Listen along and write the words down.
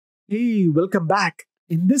Hey, welcome back.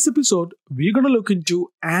 In this episode, we're going to look into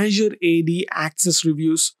Azure AD Access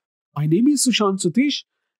Reviews. My name is Sushant Sutish,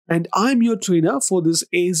 and I'm your trainer for this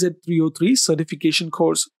AZ-303 certification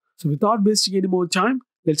course. So, without wasting any more time,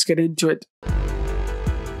 let's get into it.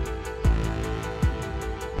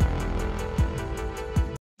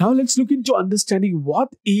 Now, let's look into understanding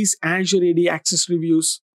what is Azure AD Access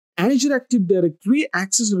Reviews. Azure Active Directory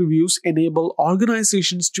Access Reviews enable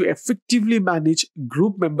organizations to effectively manage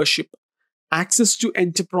group membership, access to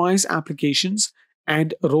enterprise applications,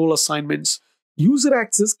 and role assignments. User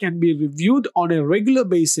access can be reviewed on a regular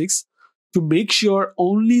basis to make sure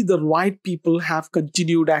only the right people have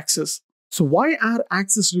continued access. So, why are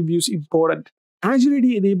access reviews important? Azure AD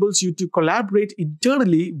enables you to collaborate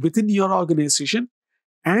internally within your organization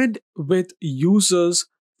and with users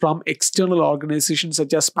from external organizations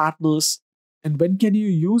such as partners. And when can you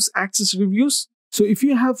use access reviews? So, if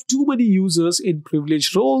you have too many users in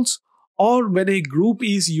privileged roles, or when a group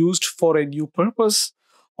is used for a new purpose,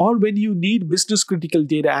 or when you need business critical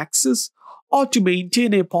data access, or to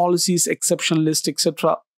maintain a policy's exception list,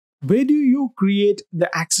 etc. Where do you create the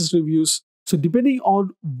access reviews? So, depending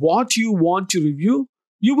on what you want to review,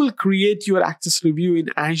 you will create your access review in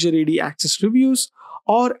Azure AD Access Reviews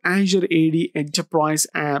or Azure AD Enterprise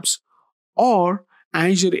Apps or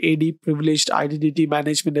Azure AD Privileged Identity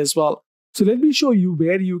Management as well. So let me show you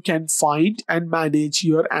where you can find and manage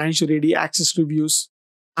your Azure AD Access Reviews.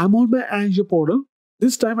 I'm on my Azure portal.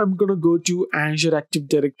 This time I'm going to go to Azure Active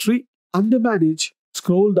Directory. Under Manage,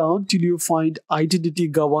 scroll down till you find Identity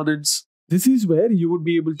Governance. This is where you would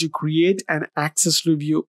be able to create an access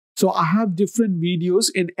review. So I have different videos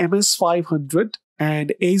in MS500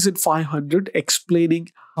 and AZ-500 explaining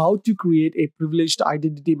how to create a privileged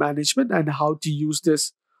identity management and how to use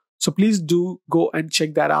this. So please do go and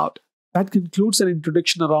check that out. That concludes an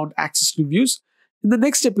introduction around access reviews. In the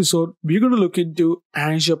next episode, we're going to look into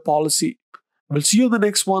Azure policy. We'll see you in the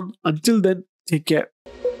next one. Until then, take care.